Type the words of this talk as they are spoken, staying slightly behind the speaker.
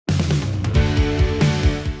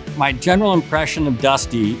My general impression of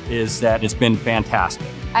Dusty is that it's been fantastic.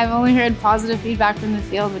 I've only heard positive feedback from the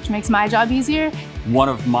field, which makes my job easier. One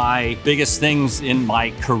of my biggest things in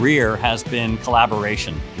my career has been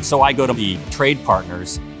collaboration. So I go to the trade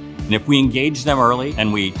partners, and if we engage them early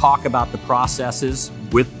and we talk about the processes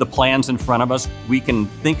with the plans in front of us, we can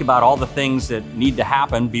think about all the things that need to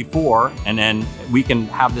happen before, and then we can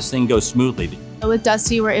have this thing go smoothly. With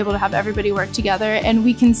Dusty, we're able to have everybody work together, and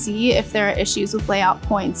we can see if there are issues with layout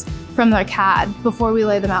points from their CAD before we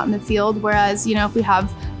lay them out in the field. Whereas, if we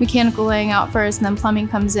have mechanical laying out first and then plumbing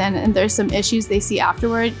comes in and there's some issues they see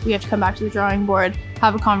afterward, we have to come back to the drawing board,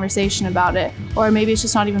 have a conversation about it, or maybe it's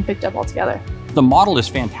just not even picked up altogether. The model is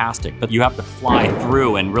fantastic, but you have to fly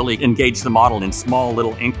through and really engage the model in small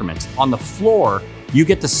little increments. On the floor, you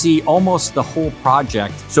get to see almost the whole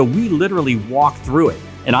project. So we literally walk through it.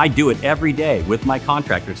 And I do it every day with my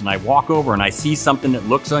contractors, and I walk over and I see something that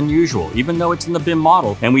looks unusual, even though it's in the BIM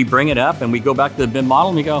model, and we bring it up and we go back to the BIM model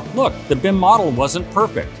and we go, look, the BIM model wasn't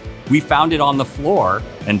perfect. We found it on the floor.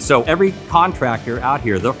 And so every contractor out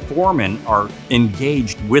here, the foremen are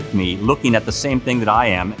engaged with me, looking at the same thing that I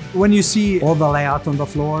am. When you see all the layout on the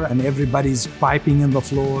floor and everybody's piping in the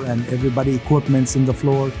floor and everybody equipment's in the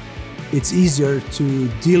floor, it's easier to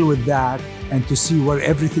deal with that and to see where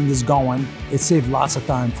everything is going. It saves lots of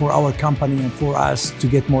time for our company and for us to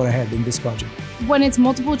get more ahead in this project. When it's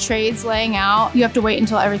multiple trades laying out, you have to wait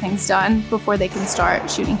until everything's done before they can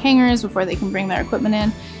start shooting hangers, before they can bring their equipment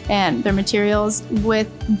in and their materials. With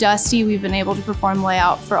Dusty, we've been able to perform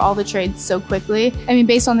layout for all the trades so quickly. I mean,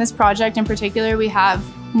 based on this project in particular, we have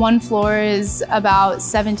one floor is about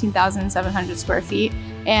 17,700 square feet.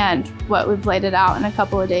 And what we've laid it out in a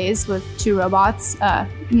couple of days with 2 robots.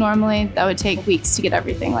 Normally that would take weeks to get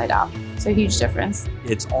everything laid out. So a huge difference.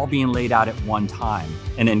 It's all being laid out at one time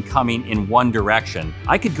and then coming in one direction.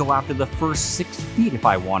 I could go after the first 6 feet if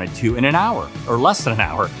I wanted to in an hour or less than an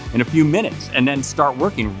hour, in a few minutes, and then start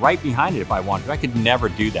working right behind it if I wanted to. I could never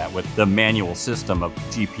do that with the manual system of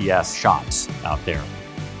GPS shots out there.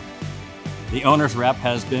 The owner's rep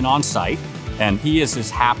has been on site, and he is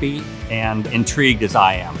as happy and intrigued as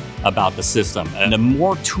I am about the system. And the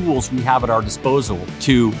more tools we have at our disposal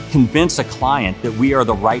to convince a client that we are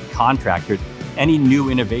the right contractor, any new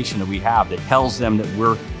innovation that we have that tells them that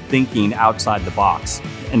we're thinking outside the box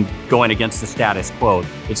and going against the status quo,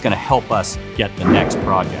 it's going to help us get the next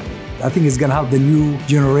project. I think it's going to help the new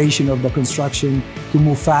generation of the construction to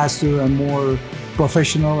move faster and more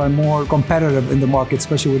professional and more competitive in the market,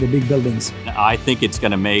 especially with the big buildings. I think it's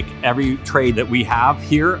going to make every trade that we have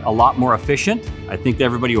here a lot more efficient. I think that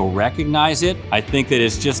everybody will recognize it. I think that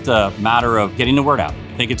it's just a matter of getting the word out.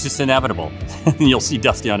 I think it's just inevitable. You'll see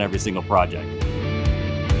Dusty on every single project.